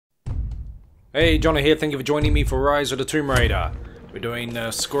Hey, Jono here, thank you for joining me for Rise of the Tomb Raider. We're doing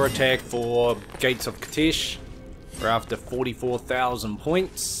a score attack for Gates of Kitezh. We're after 44,000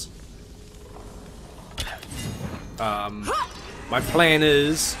 points. My plan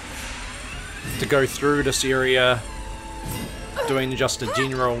is to go through this area doing just a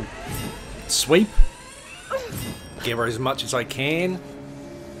general sweep. Get as much as I can.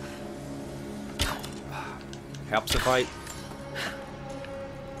 Helps if I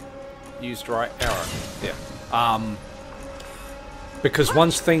used right arrow. Yeah. Because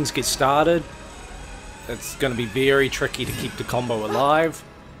once things get started, it's going to be very tricky to keep the combo alive.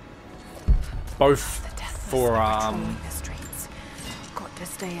 Both for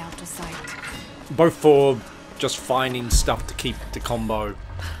both for just finding stuff to keep the combo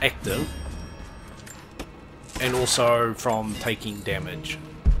active, and also from taking damage.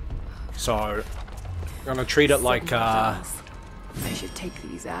 So I'm gonna treat it like I should take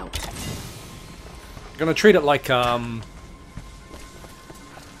these out. I'm gonna treat it like one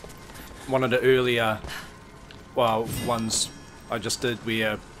of the earlier ones I just did,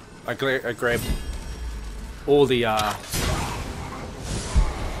 where I grabbed all the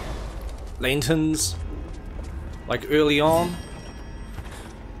lanterns like early on,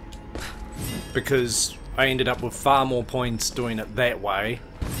 because I ended up with far more points doing it that way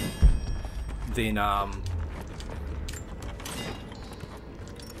than oh,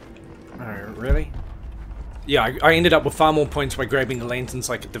 really? Yeah, I ended up with far more points by grabbing the lanterns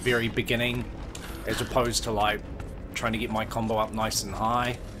like at the very beginning, as opposed to like trying to get my combo up nice and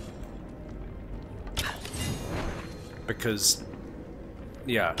high. Because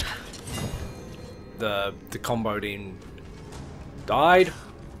yeah, the combo then died,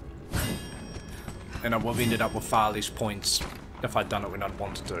 and I would have ended up with far less points if I'd done it when I'd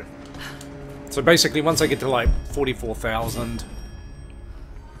wanted to. So basically, once I get to like 44,000,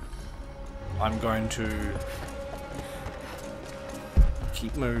 I'm going to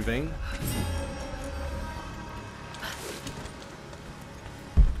keep moving.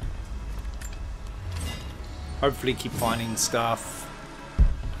 Hopefully keep finding stuff.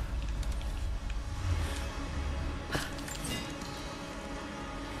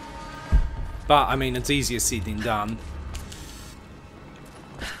 But, I mean, it's easier said than done.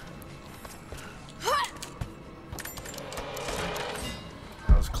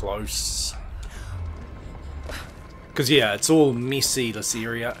 That was close. Because, yeah, it's all messy, this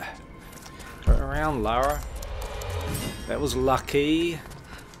area. Turn around, Lara. That was lucky.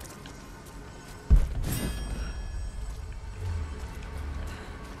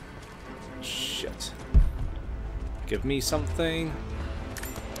 Shit. Give me something.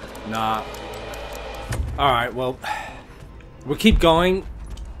 Nah. Alright, well, we'll keep going.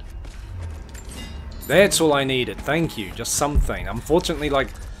 That's all I needed, thank you, just something. Unfortunately, like,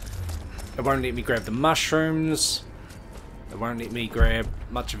 it won't let me grab the mushrooms. It won't let me grab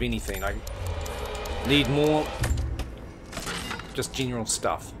much of anything. I need more, just general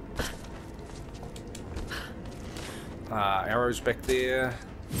stuff. Arrows back there.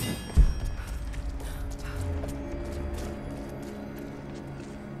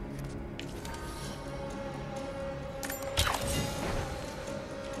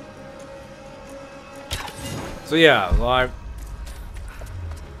 So yeah, like,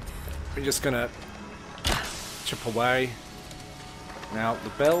 we're just gonna chip away. Now, the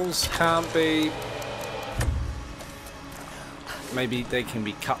bells can't be... Maybe they can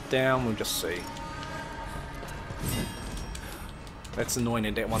be cut down, we'll just see. That's annoying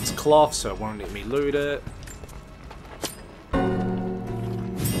that that one's cloth, so it won't let me loot it.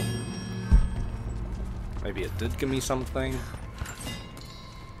 Maybe it did give me something.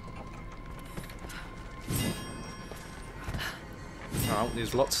 Oh,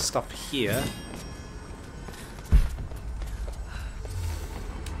 there's lots of stuff here.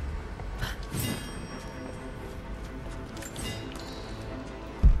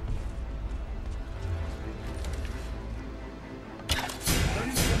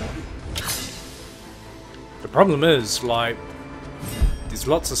 The problem is, like, there's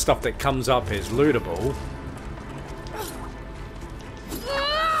lots of stuff that comes up as lootable,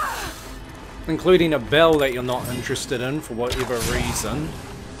 including a bell that you're not interested in for whatever reason.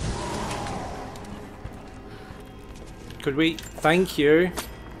 Could we? Thank you.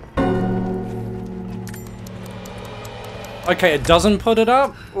 Okay, it doesn't put it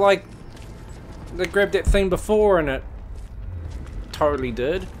up? Like, they grabbed that thing before and it totally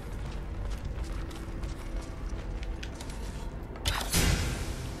did.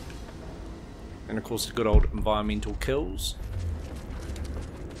 And of course the good old environmental kills.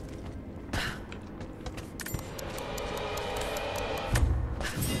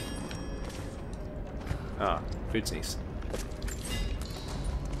 Ah, foodsies.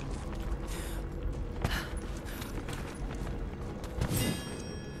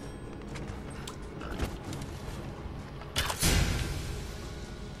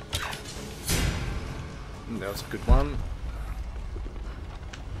 That was a good one.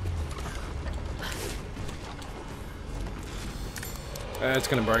 It's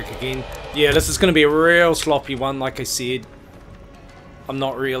gonna break again. Yeah, this is gonna be a real sloppy one, like I said. I'm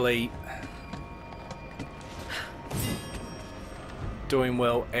not really doing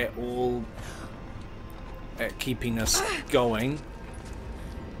well at all at keeping us going.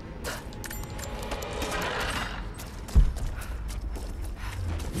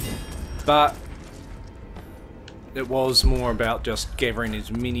 But it was more about just gathering as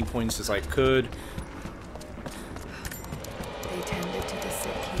many points as I could. They tended to the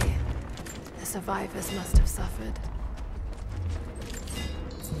sick here. The survivors must have suffered.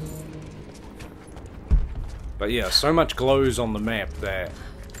 But yeah, so much glows on the map that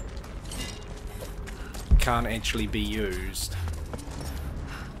can't actually be used.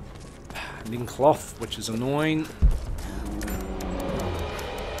 And then cloth, which is annoying.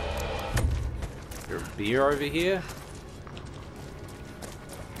 Is there a beer over here?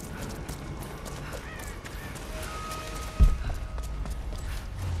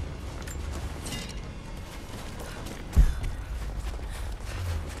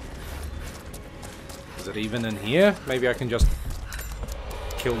 Is it even in here? Maybe I can just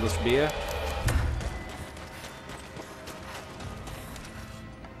kill this bear.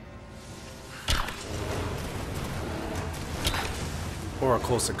 Or of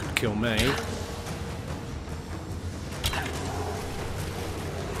course it could kill me.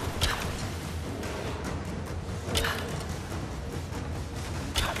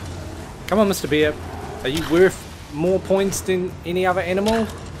 Come on, Mr. Bear. Are you worth more points than any other animal?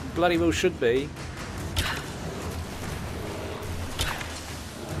 Bloody well should be.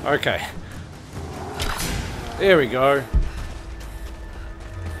 Okay. There we go.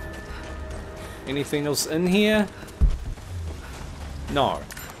 Anything else in here? No.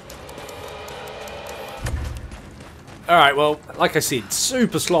 Alright, well, like I said,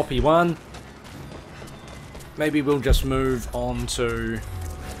 super sloppy one. Maybe we'll just move on to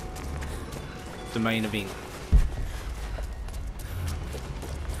the main event.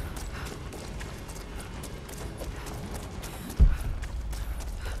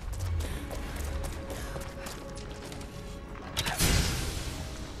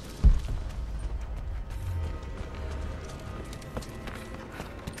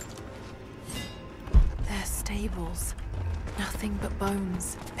 They're stables. Nothing but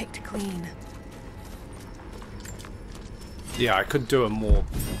bones, picked clean. Yeah, I could do a more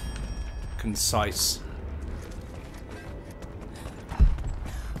concise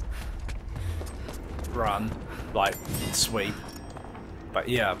run, like sweep. But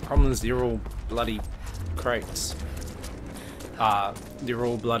yeah, problem is they're all bloody crates. They're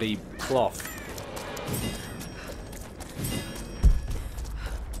all bloody cloth.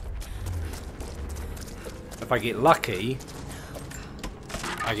 If I get lucky,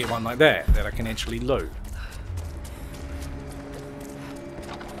 I get one like that I can actually loot.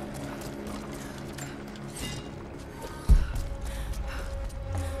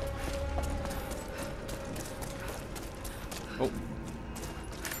 Oh.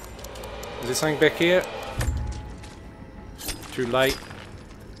 Is there something back here? Too late.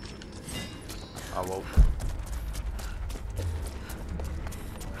 Oh well.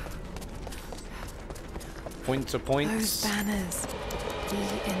 Points are points. Those banners.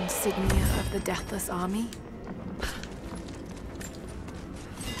 The insignia of the Deathless Army.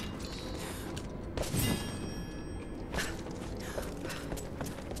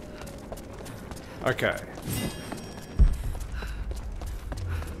 Okay.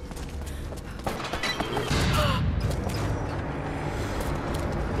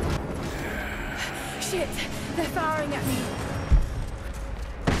 Shit! They're firing at me.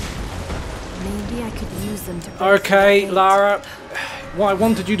 Maybe I could use them to. Okay, Lara. What I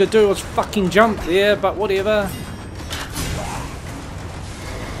wanted you to do was fucking jump there, but whatever.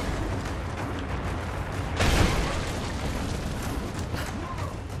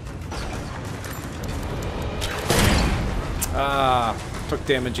 Ah, took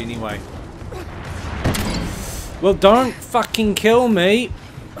damage anyway. Well, don't fucking kill me.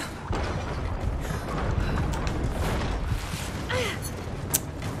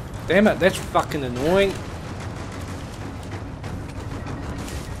 Damn it, that's fucking annoying.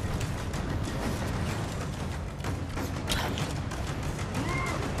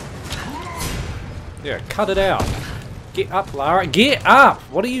 Yeah, cut it out. Get up, Lara. Get up!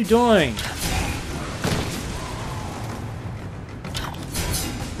 What are you doing?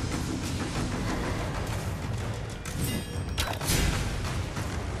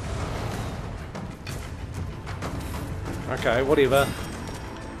 Okay, whatever.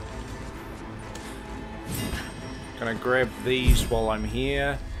 Gonna grab these while I'm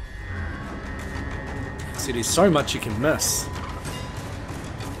here. See, there's so much you can miss.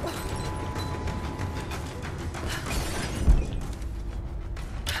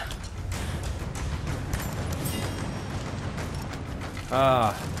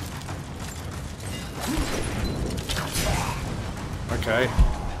 Ah. Okay.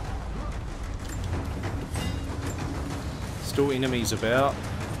 Still enemies about.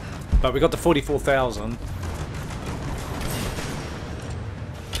 But we got the 44,000.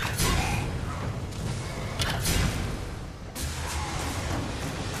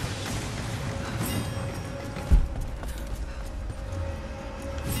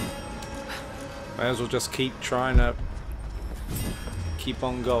 May as well just keep trying to keep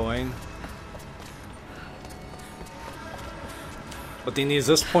on going. But then there's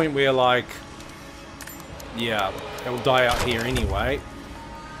this point where, like, yeah, it'll die out here anyway.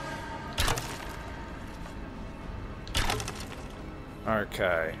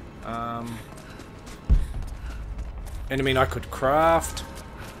 Okay. And I mean, I could craft.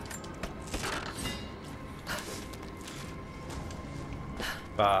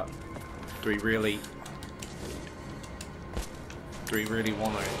 But do we really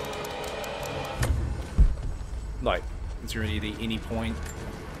want to? Like, is there really any point?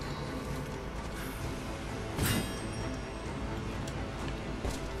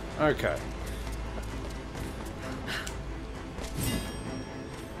 Okay.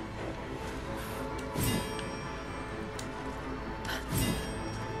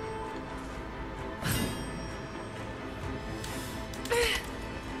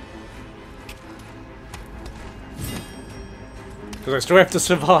 Because I still have to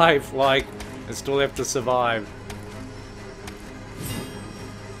survive, like, I still have to survive.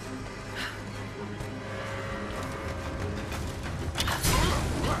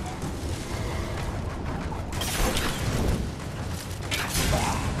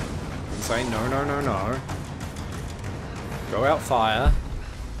 Say no, no, no, no. Go out fire.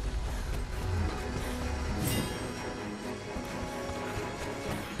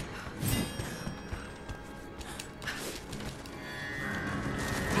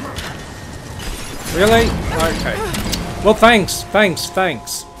 Really? Okay. Well, thanks.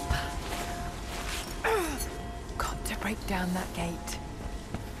 Got to break down that gate.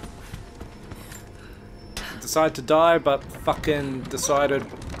 Decided to die, but fucking decided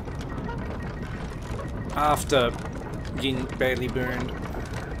after getting badly burned.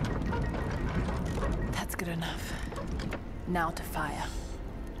 That's good enough. Now to fire.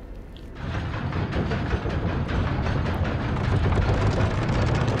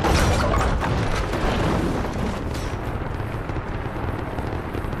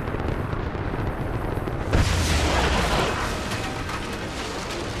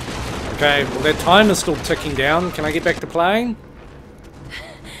 Okay, well, their time is still ticking down. Can I get back to playing?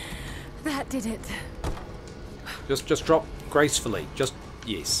 That did it. Just drop gracefully. Just,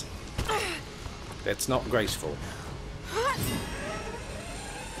 yes. That's not graceful.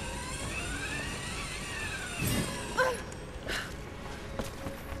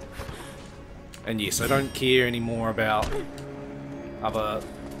 And yes, I don't care anymore about other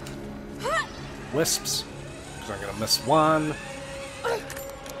wisps. Because I'm going to miss one.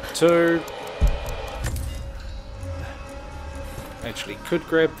 Two. Actually, could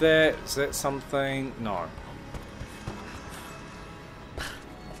grab that. Is that something? No.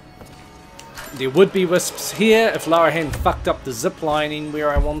 There would be wisps here if Lara hadn't fucked up the zip lining where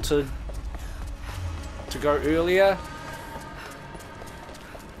I wanted to go earlier.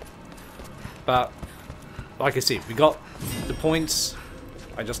 But, like I said, we got the points.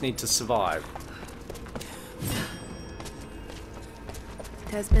 I just need to survive.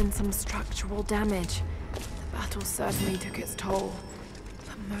 There's been some structural damage. The battle certainly took its toll.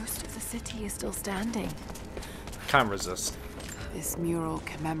 But most of the city is still standing. Can't resist. This mural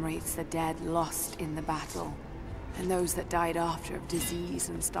commemorates the dead lost in the battle, and those that died after of disease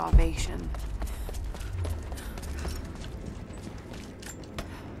and starvation.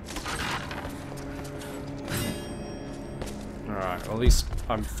 Alright, well, at least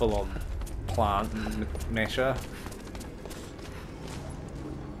I'm full on plant matter.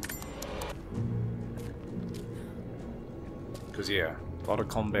 Because, yeah, a lot of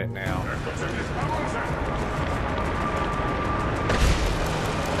combat now.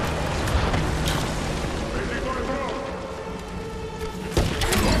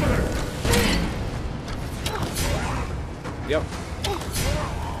 Yep.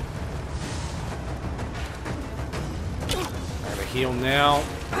 I'm gonna heal now.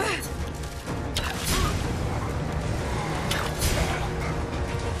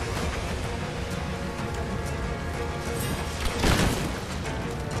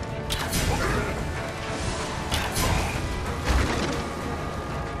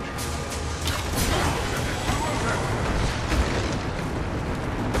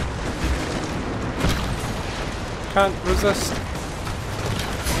 Can't resist.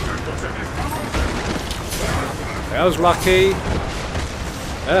 That was lucky.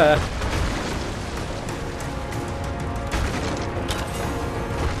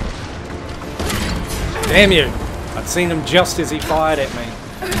 Damn you! I'd seen him just as he fired at me.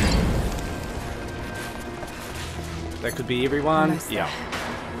 That could be everyone. Yeah.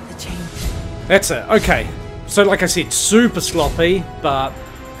 The change. That's it. Okay. So like I said, super sloppy, but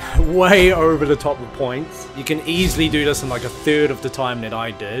way over the top of points. You can easily do this in like a third of the time that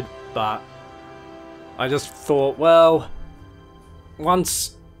I did, but I just thought, well,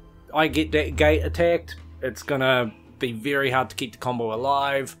 once I get that gate attacked, it's gonna be very hard to keep the combo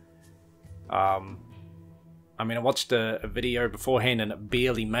alive. I mean, I watched a video beforehand and it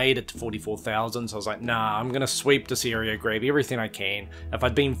barely made it to 44,000, so I was like, nah, I'm gonna sweep this area, grab everything I can. If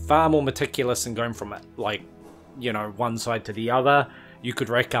I'd been far more meticulous and going from, like, you know, one side to the other, you could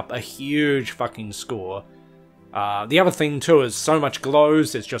rack up a huge fucking score. The other thing too is so much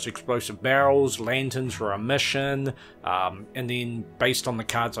glows, there's just explosive barrels, lanterns for a mission, and then based on the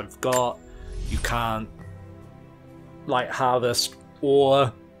cards I've got, you can't, like, harvest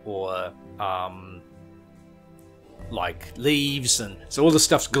ore or, like leaves, and so all the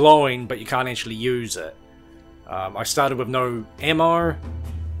stuff's glowing but you can't actually use it. I started with no ammo,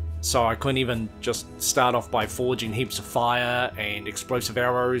 so I couldn't even just start off by forging heaps of fire and explosive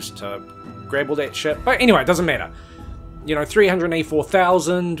arrows to grab all that shit. But anyway, it doesn't matter. You know,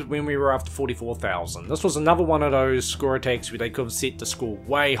 384,000 when we were after 44,000. This was another one of those score attacks where they could have set the score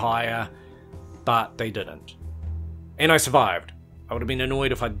way higher, but they didn't. And I survived. I would have been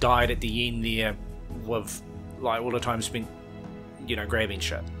annoyed if I died at the end there with like all the time spent, you know, grabbing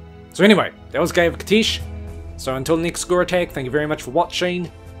shit. So anyway, that was Kitezh. So until the next score attack, thank you very much for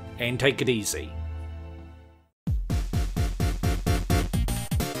watching, and take it easy.